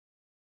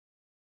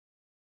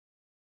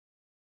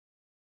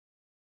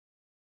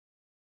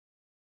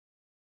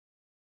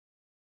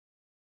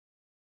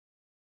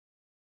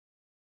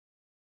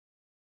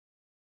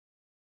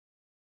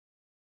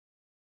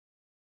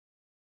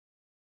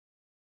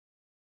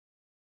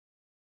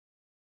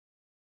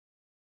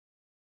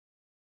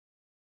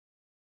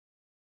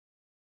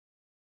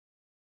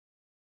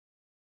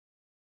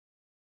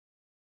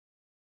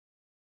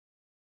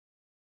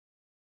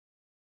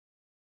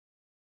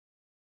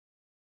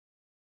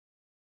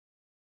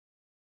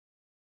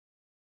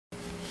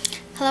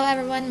Hello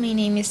everyone, my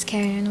name is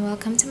Keren.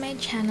 Welcome to my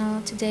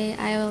channel. Today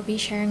I will be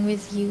sharing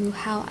with you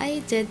how I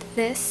did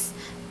this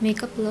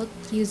makeup look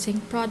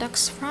using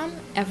products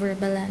from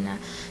Bilena.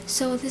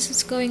 So this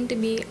is going to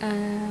be a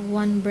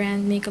one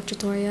brand makeup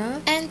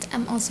tutorial, and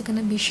I'm also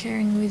going to be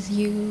sharing with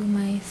you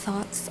my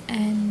thoughts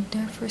and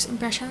first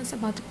impressions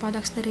about the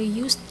products that I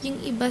used.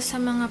 Yung iba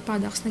sa mga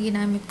products na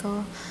ginamit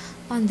ko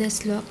on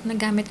this look,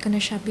 nagamit ko na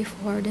siya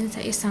before din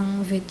sa isang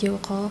video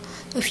ko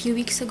a few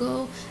weeks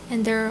ago,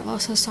 and there are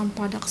also some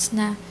products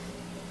na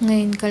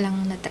ngayon ko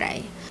lang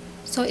na-try.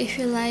 So if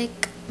you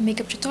like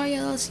makeup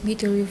tutorials,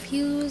 beauty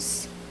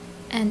reviews,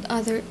 and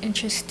other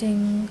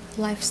interesting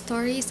life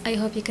stories, I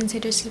hope you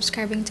consider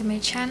subscribing to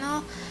my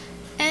channel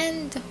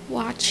and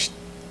watch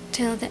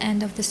till the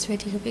end of this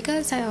video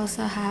because I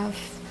also have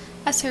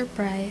a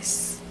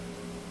surprise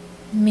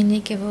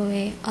mini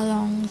giveaway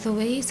along the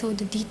way, so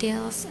the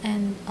details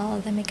and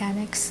all the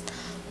mechanics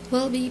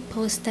will be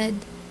posted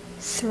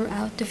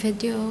throughout the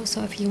video.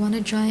 So if you want to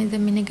join the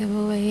mini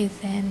giveaway,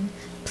 then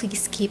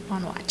please keep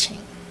on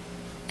watching.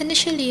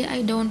 Initially,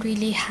 I don't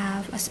really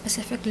have a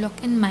specific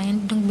look in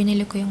mind nung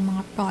binili ko yung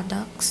mga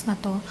products na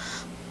to,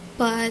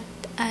 but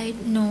I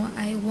know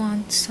I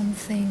want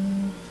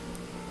something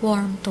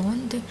warm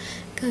toned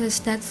because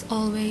that's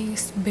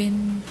always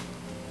been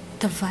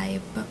the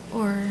vibe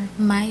or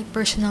my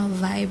personal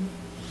vibe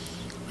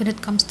when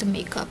it comes to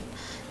makeup.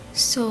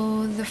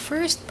 So the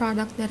first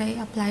product that I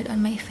applied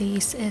on my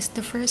face is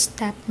the First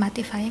Step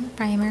Mattifying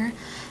Primer.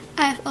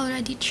 I've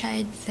already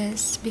tried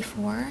this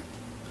before,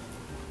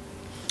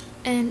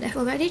 and I've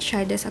already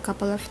tried this a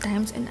couple of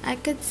times, and I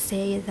could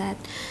say that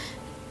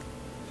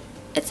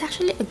it's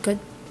actually a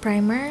good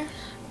primer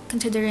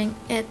considering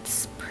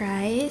its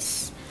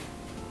price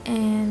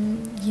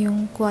and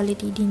yung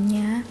quality din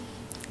niya.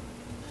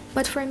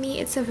 But for me,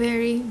 it's a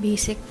very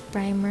basic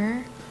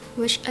primer,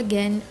 which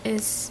again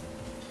is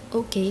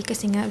okay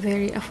kasi nga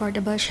very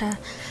affordable siya.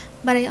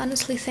 But I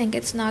honestly think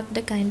it's not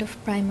the kind of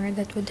primer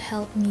that would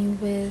help me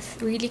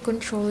with really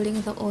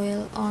controlling the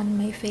oil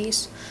on my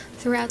face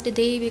throughout the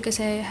day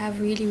because I have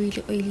really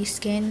oily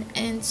skin.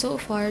 And so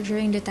far,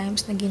 during the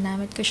times na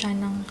ginamit ko siya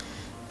ng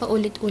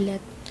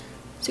paulit-ulit,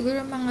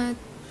 siguro mga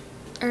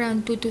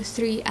around 2 to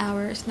 3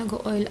 hours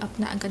nag-oil up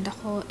na agad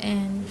ako,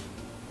 and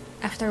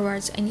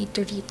afterwards, I need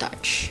to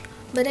retouch.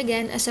 But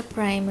again, as a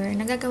primer,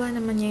 nagagawa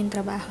naman niya yung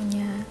trabaho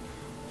niya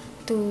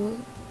to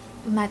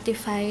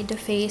mattify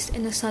the face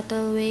in a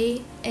subtle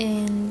way,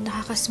 and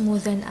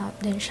nakaka-smoothen out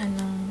din siya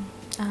ng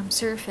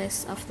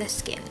surface of the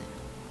skin.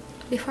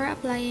 Before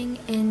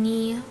applying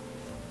any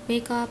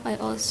makeup, I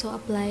also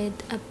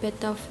applied a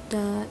bit of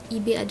the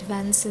EB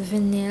Advanced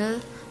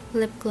Vanille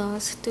lip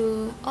gloss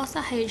to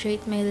also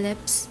hydrate my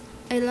lips.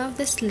 I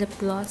love this lip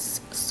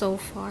gloss so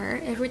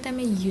far. Every time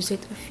I use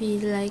it, I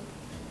feel like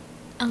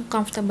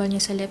uncomfortable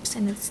niya sa lips,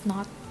 and it's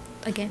not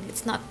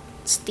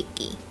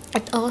sticky.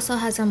 It also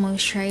has a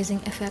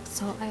moisturizing effect,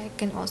 so I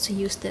can also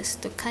use this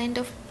to kind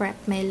of prep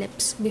my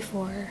lips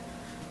before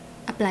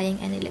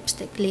applying any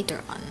lipstick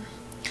later on.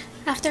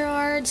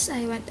 Afterwards,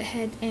 I went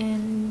ahead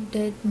and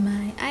did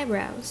my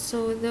eyebrows.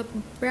 So the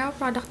brow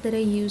product that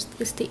I used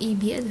is the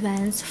EB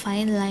Advanced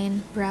Fine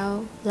Line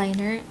Brow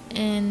Liner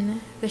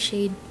in the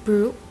shade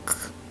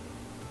Brooke.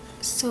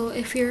 So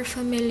if you're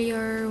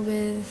familiar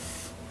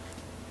with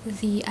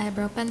the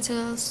eyebrow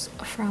pencils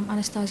from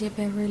Anastasia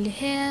Beverly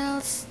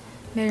Hills,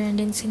 meron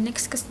din si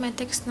NYX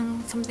Cosmetics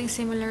ng something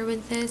similar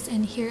with this,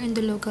 and here in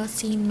the local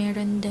scene,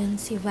 meron din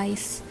si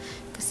Vice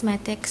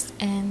Cosmetics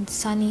and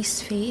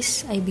Sunny's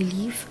Face, I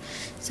believe.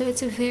 So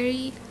it's a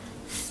very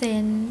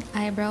thin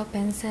eyebrow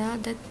pencil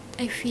that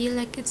I feel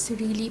like it's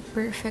really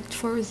perfect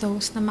for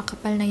those na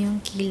makapal na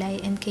yung kilay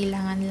and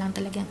kailangan lang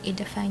talagang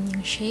i-define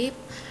yung shape.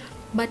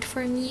 But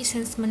for me,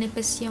 since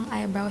manipis yung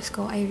eyebrows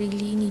ko, I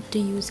really need to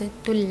use it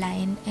to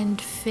line and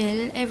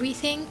fill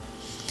everything.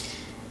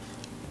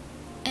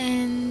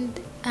 And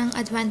ang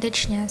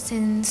advantage niya,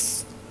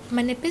 since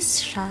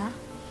manipis siya,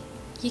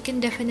 you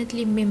can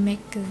definitely mimic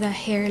the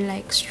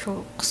hair-like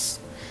strokes,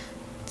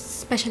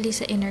 especially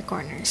sa inner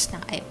corners ng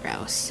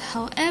eyebrows.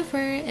 However,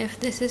 if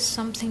this is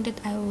something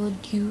that I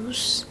would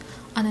use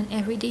on an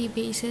everyday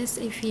basis,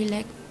 I feel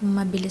like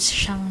mabilis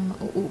siyang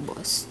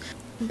mauubos.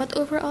 But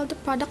overall, the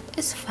product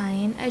is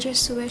fine. I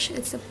just wish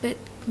it's a bit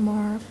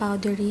more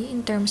powdery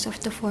in terms of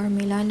the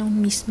formula nung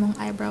mismong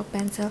eyebrow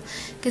pencil,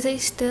 because I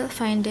still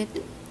find it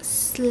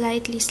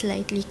slightly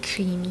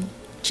creamy,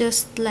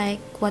 just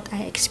like what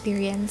I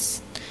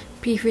experienced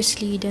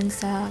previously dun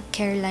sa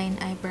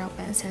Keren eyebrow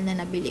pencil na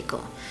nabili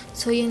ko.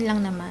 So yun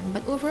lang naman,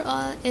 but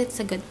overall,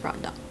 it's a good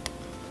product.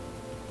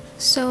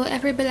 So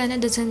Bilena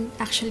doesn't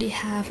actually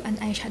have an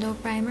eyeshadow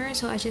primer,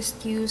 so I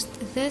just used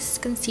this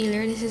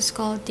concealer. This is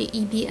called the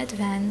EB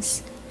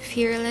Advanced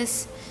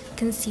Fearless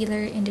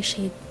Concealer in the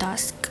shade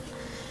Dusk.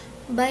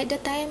 By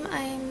the time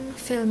I'm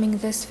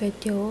filming this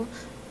video,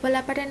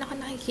 wala pa rin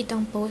ako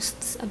nakikitang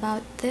posts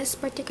about this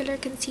particular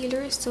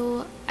concealer,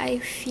 so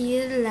I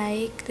feel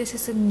like this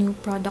is a new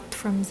product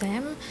from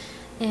them,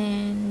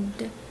 and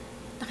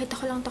nakita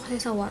ko lang to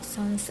kasi sa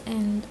Watsons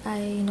and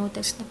I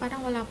noticed na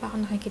parang wala pa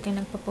ako nakikita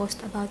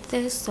nagpo-post about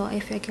this, so I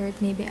figured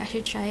maybe I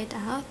should try it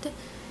out.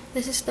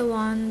 This is the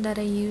one that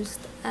I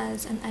used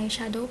as an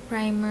eyeshadow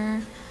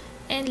primer,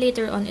 and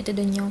later on ito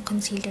dun yung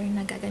concealer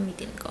na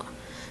gagamitin ko.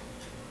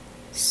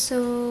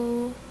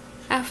 So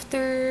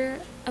after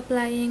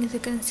applying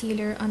the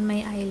concealer on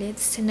my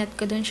eyelids, sinet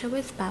ko dun siya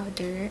with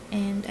powder,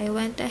 and I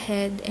went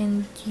ahead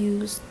and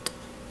used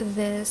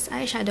this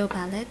eyeshadow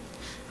palette,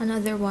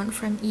 another one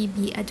from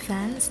EB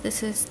Advance. This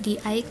is the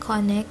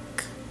Eyeconic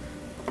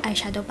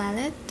eyeshadow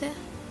palette.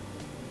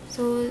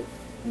 So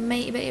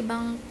may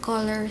iba-ibang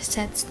color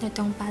sets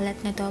nitong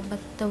palette nito, but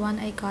the one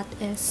I got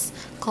is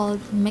called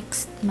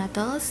Mixed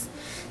Metals.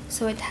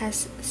 So it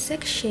has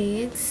 6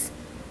 shades,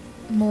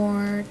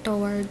 more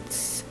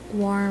towards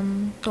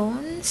warm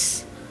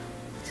tones.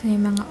 So may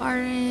mga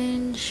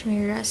orange,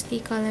 may rusty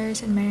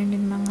colors, and meron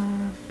din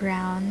mga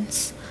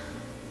browns.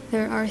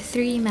 There are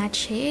 3 matte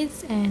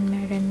shades, and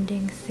meron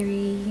ding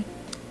 3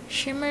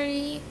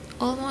 shimmery,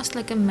 almost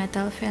like a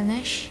metal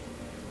finish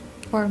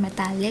or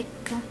metallic,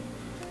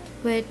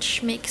 which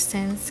makes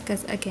sense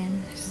because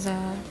again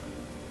the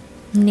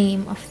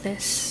name of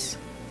this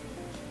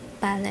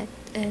palette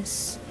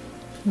is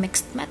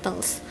Mixed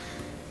Metals.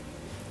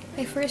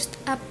 I first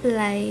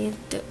applied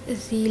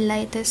the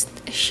lightest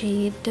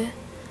shade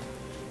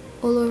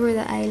all over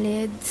the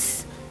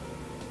eyelids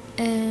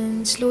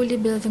and slowly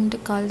building the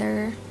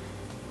color.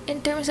 In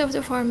terms of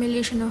the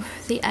formulation of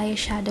the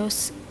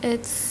eyeshadows,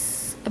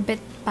 it's a bit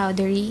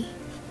powdery.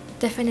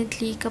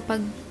 Definitely,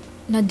 kapag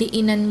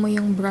nadiinan mo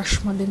yung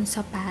brush mo dun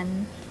sa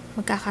pan,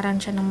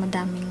 magkakaroon siya ng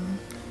madaming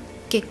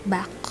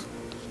kickback.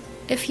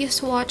 If you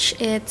swatch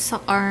it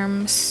sa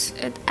arms,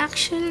 it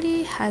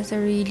actually has a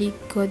really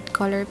good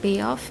color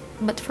payoff.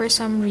 But for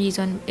some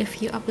reason,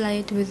 if you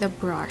apply it with a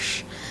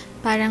brush,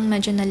 parang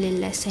medyo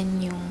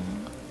nalilesen yung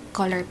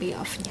color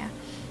payoff niya.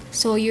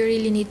 So you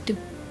really need to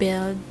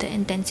build the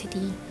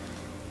intensity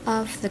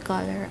of the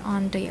color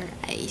onto your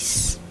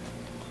eyes.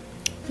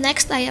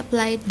 Next, I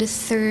applied the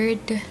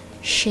 3rd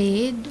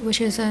shade,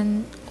 which is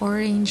an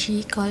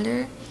orangey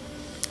color,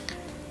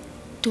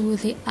 to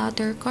the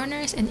outer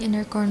corners and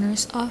inner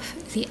corners of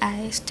the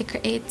eyes to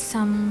create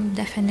some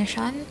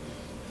definition.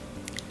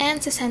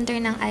 And sa center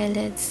ng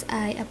eyelids,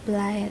 I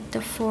applied the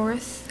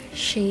 4th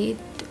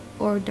shade,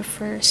 or the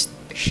first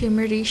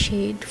shimmery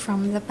shade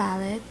from the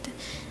palette,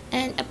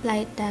 and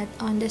applied that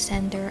on the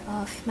center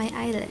of my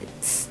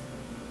eyelids.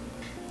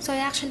 So I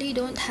actually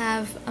don't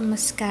have a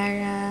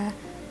mascara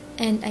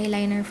and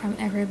eyeliner from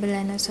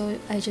Bilena,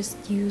 so I just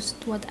used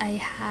what I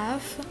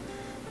have.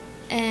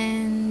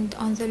 And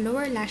on the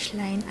lower lash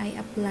line, I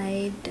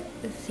applied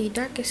the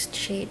darkest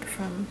shade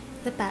from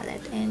the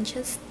palette and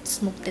just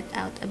smoked it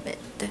out a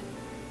bit.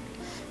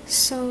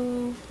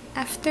 So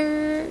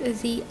after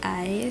the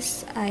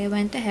eyes, I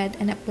went ahead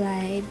and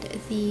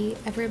applied the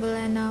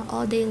Bilena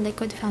All Day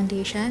Liquid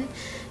Foundation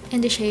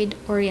in the shade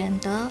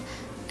Oriental.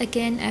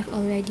 Again, I've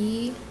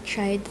already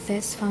tried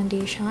this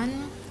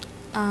foundation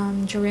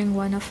during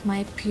one of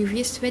my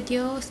previous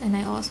videos, and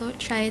I also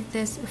tried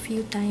this a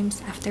few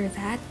times after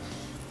that.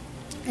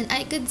 And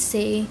I could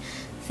say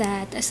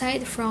that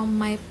aside from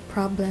my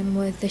problem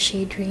with the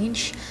shade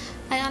range,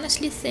 I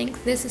honestly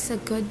think this is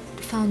a good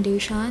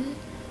foundation,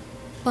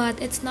 but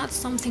it's not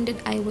something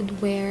that I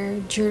would wear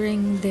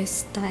during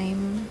this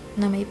time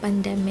na may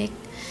pandemic,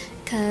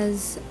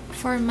 because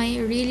for my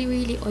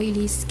really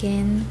oily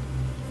skin,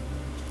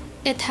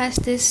 it has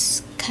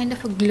this kind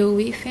of a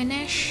glowy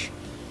finish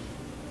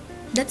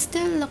that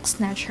still looks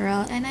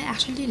natural, and I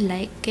actually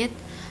like it.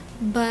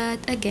 But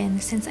again,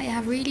 since I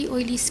have really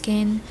oily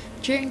skin,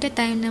 during the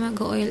time na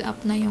mag-oil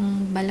up na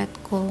yung balat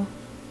ko,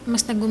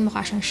 mas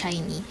nagmumukha siyang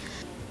shiny.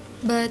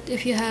 But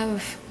if you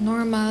have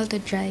normal to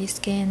dry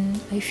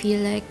skin, I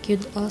feel like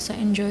you'd also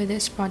enjoy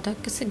this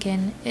product because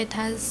again, it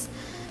has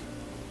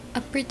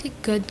a pretty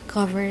good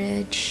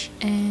coverage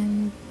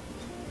and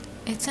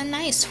it's a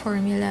nice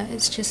formula.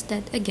 It's just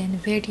that again,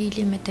 very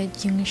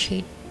limited yung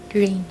shade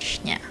range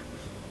niya.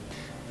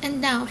 And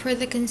now for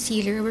the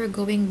concealer, we're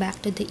going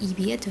back to the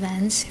EB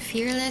Advance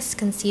Fearless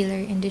Concealer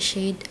in the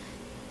shade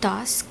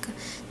Dusk.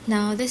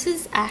 Now this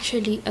is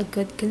actually a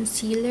good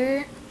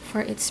concealer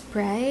for its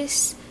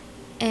price,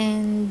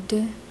 and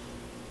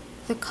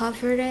the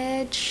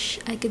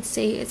coverage, I could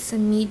say it's a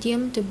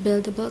medium to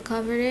buildable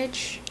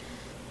coverage.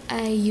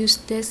 I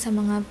used this sa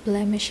mga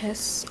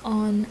blemishes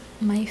on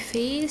my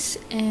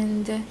face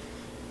and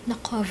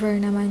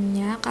na-cover naman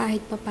niya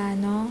kahit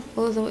papano,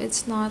 although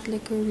it's not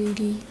like a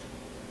really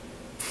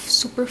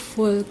super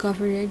full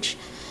coverage.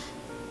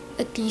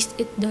 At least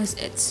it does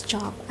its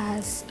job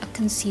as a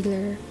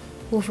concealer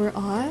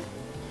overall.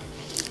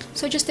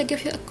 So just to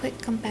give you a quick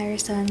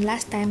comparison,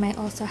 last time I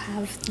also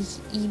have the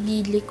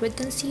EB liquid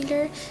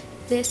concealer.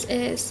 This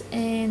is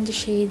in the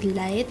shade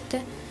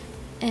Light,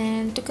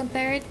 and to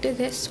compare it to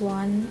this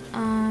one,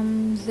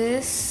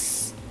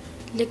 this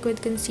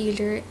liquid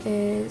concealer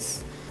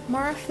is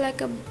more of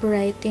like a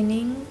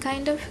brightening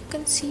kind of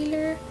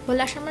concealer.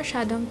 Wala siya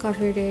masyadong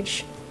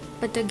coverage,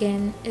 but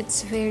again,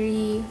 it's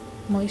very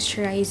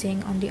moisturizing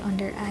on the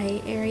under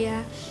eye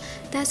area.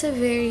 It has a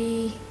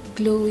very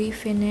glowy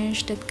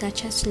finish that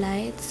catches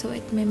light, so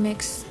it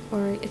mimics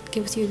or it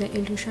gives you the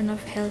illusion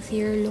of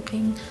healthier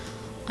looking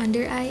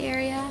under eye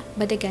area,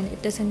 but again, it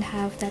doesn't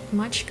have that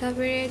much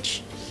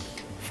coverage.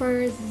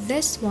 For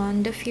this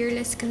one, the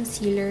Fearless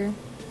Concealer,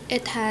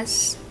 it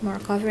has more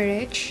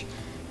coverage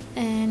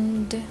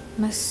and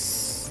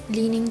mas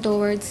leaning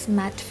towards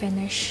matte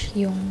finish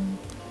yung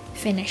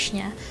finish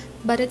niya.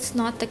 But it's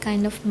not the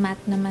kind of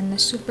matte naman na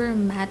super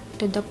matte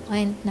to the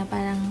point na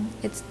parang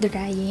it's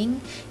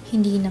drying.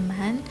 Hindi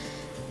naman.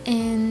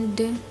 And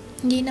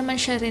hindi naman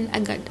siya rin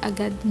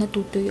agad-agad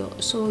natutuyo.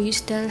 So you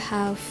still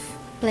have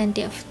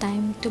plenty of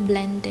time to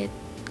blend it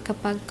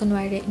kapag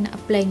kunwari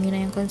na-apply nyo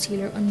na yung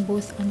concealer on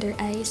both under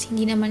eyes.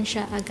 Hindi naman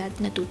siya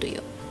agad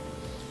natutuyo.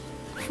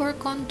 For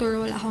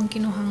contour, wala akong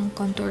kinuhang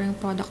contouring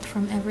product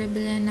from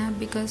Bilena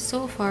because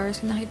so far,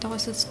 sa nakita ko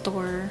sa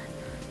store,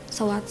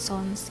 sa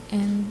Watsons,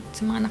 and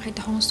sa mga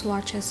nakita kong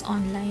swatches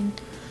online,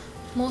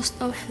 most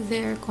of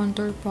their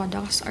contour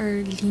products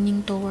are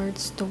leaning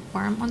towards the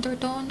warm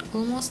undertone,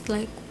 almost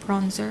like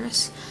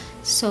bronzers.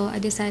 So I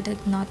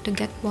decided not to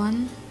get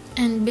one.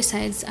 And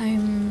besides,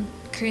 I'm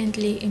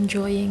currently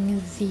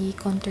enjoying the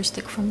contour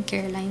stick from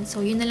Keren. So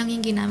yun na lang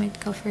yung ginamit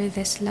ko for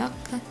this look.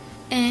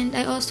 And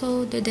I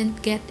also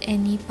didn't get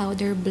any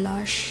powder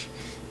blush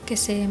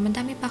kasi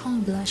madami pa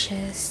akong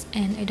blushes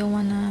and I don't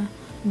wanna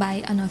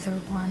buy another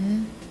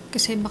one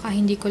kasi baka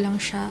hindi ko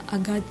lang siya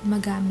agad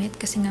magamit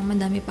kasi nga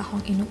madami pa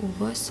akong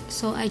inuubos.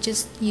 So I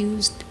just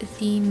used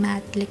the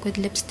matte liquid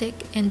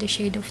lipstick in the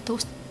shade of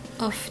Toast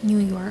of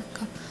New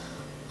York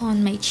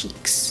on my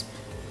cheeks.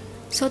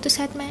 So to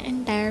set my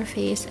entire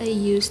face, I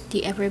used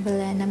the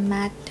Bilena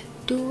Matte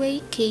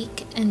Two-Way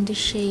Cake in the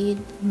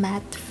shade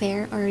Matte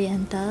Fair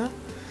Oriental.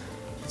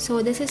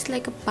 So this is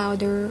like a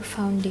powder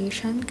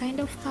foundation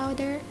kind of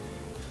powder,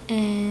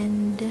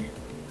 and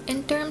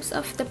in terms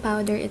of the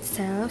powder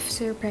itself,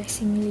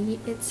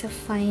 surprisingly, it's a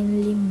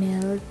finely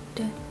milled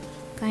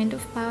kind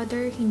of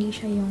powder. Hindi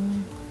siya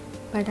yung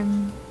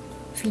parang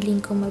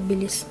feeling ko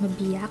mabilis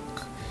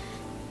mabiyak.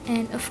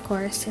 And of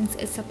course, since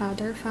it's a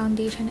powder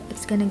foundation,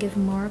 it's gonna give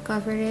more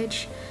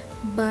coverage.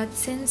 But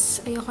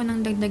since ayoko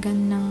nang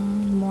dagdagan ng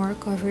more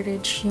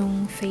coverage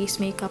yung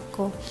face makeup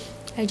ko,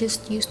 I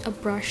just used a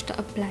brush to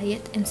apply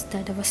it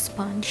instead of a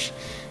sponge.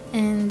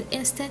 And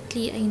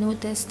instantly, I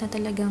noticed na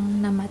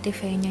talagang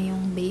na-mattify niya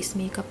yung base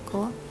makeup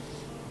ko.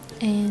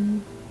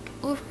 And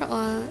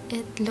overall,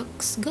 it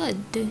looks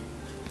good.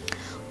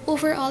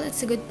 Overall,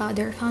 it's a good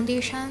powder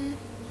foundation.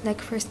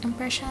 Like first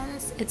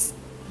impressions, it's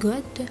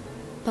good.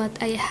 But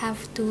I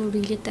have to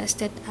really test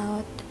it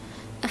out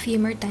a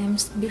few more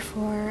times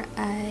before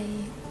I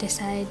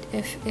decide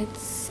if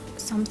it's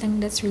something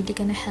that's really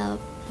gonna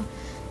help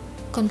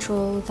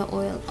control the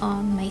oil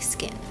on my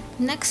skin.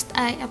 Next,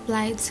 I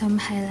applied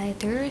some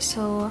highlighter.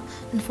 So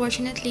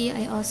unfortunately,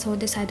 I also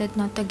decided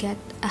not to get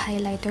a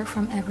highlighter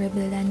from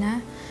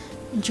Bilena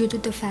due to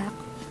the fact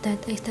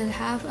that I still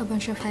have a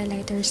bunch of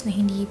highlighters na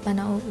hindi pa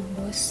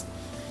nauubos.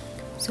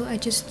 So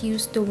I just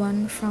used the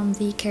one from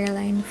the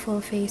Keren Full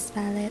Face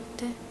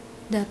palette,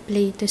 the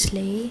Play to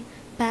Slay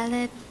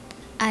palette.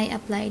 I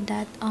applied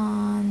that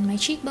on my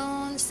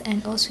cheekbones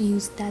and also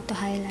used that to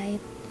highlight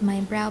my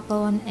brow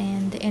bone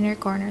and the inner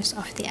corners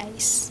of the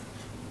eyes.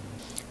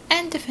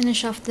 And to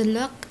finish off the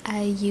look,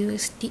 I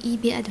used the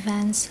EB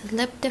Advanced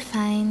Lip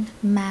Define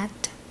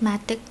Matte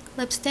Matic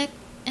Lipstick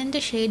in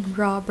the shade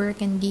Raw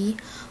Burgundy.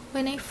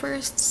 When I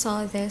first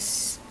saw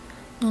this,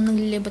 nung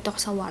naglilibot ako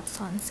sa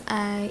Watsons,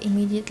 I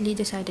immediately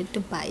decided to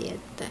buy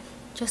it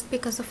just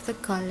because of the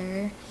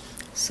color.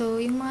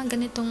 So, yung mga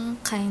ganitong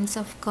kinds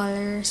of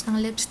colors ng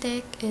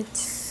lipstick,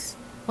 it's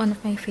one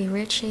of my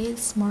favorite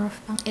shades, more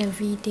of ang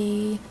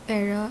everyday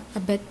pero a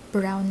bit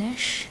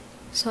brownish.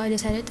 So I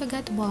decided to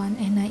get one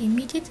and I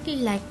immediately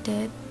liked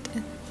it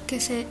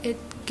kasi it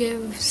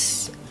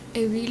gives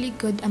a really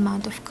good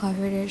amount of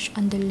coverage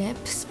on the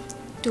lips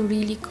to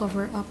really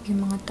cover up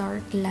yung mga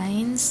dark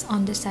lines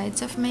on the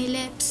sides of my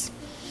lips.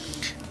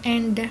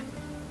 And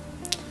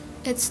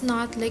it's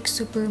not like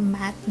super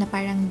matte na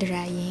parang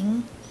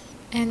drying.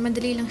 And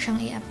madali lang siyang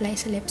i-apply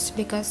sa lips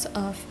because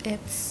of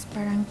its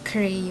parang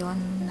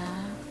crayon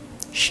na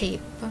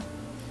shape.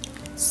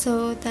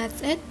 So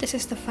that's it. This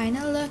is the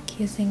final look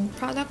using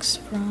products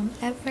from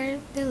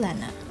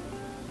Bilena.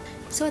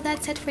 So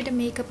that's it for the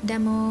makeup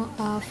demo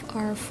of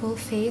our full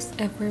face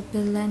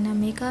Bilena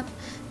makeup.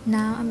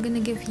 Now I'm gonna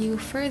give you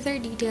further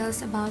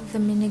details about the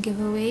mini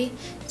giveaway.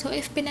 So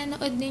if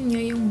pinanood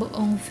ninyo yung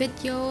buong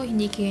video,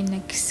 hindi kayo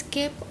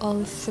nag-skip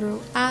all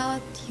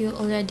throughout, you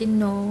already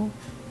know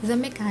the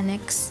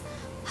mechanics,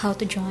 how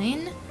to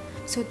join.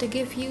 So to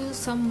give you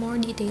some more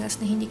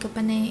details na hindi ka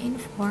pa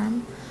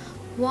na-inform,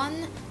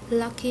 one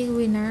lucky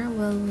winner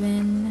will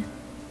win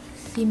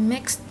the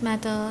Mixed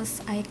Metals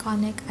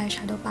Eyeconic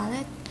Eyeshadow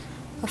Palette.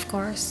 Of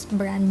course,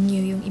 brand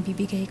new yung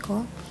ibibigay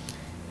ko.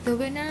 The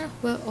winner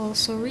will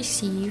also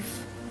receive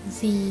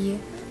the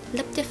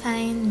Lip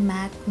Define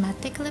Matte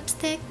Matic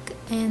Lipstick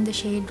in the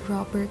shade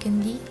Raw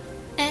Burgundy.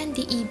 And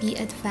trying the EB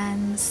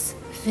Advanced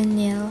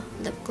Vinyl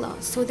Lip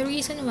Gloss. So the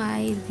reason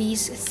why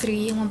these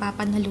three yung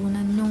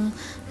mapapanalunan nung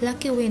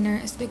lucky winner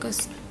is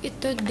because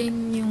ito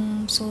din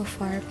yung so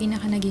far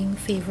pinaka naging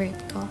favorite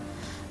ko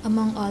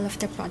among all of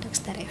the products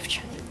that I've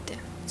tried.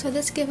 So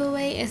this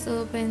giveaway is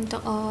open to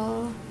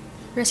all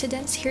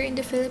residents here in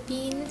the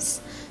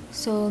Philippines.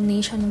 So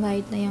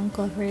nationwide na yung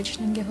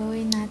coverage ng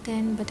giveaway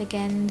natin. But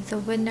again,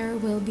 the winner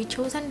will be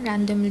chosen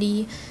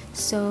randomly.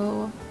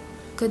 So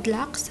good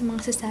luck sa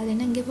mga sasali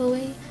ng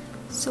giveaway.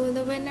 So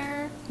the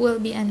winner will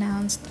be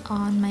announced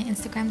on my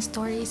Instagram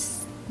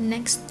stories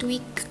next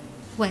week,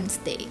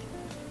 Wednesday.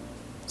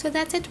 So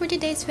that's it for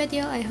today's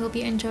video. I hope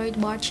you enjoyed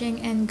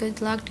watching and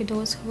good luck to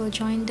those who will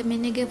join the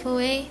mini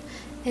giveaway.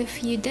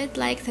 If you did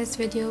like this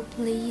video,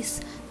 please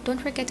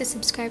don't forget to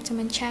subscribe to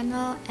my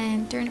channel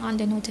and turn on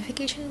the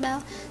notification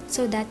bell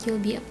so that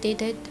you'll be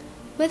updated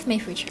with my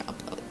future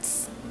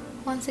uploads.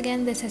 Once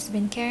again, this has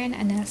been Keren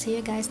and I'll see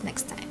you guys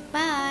next time.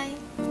 Bye!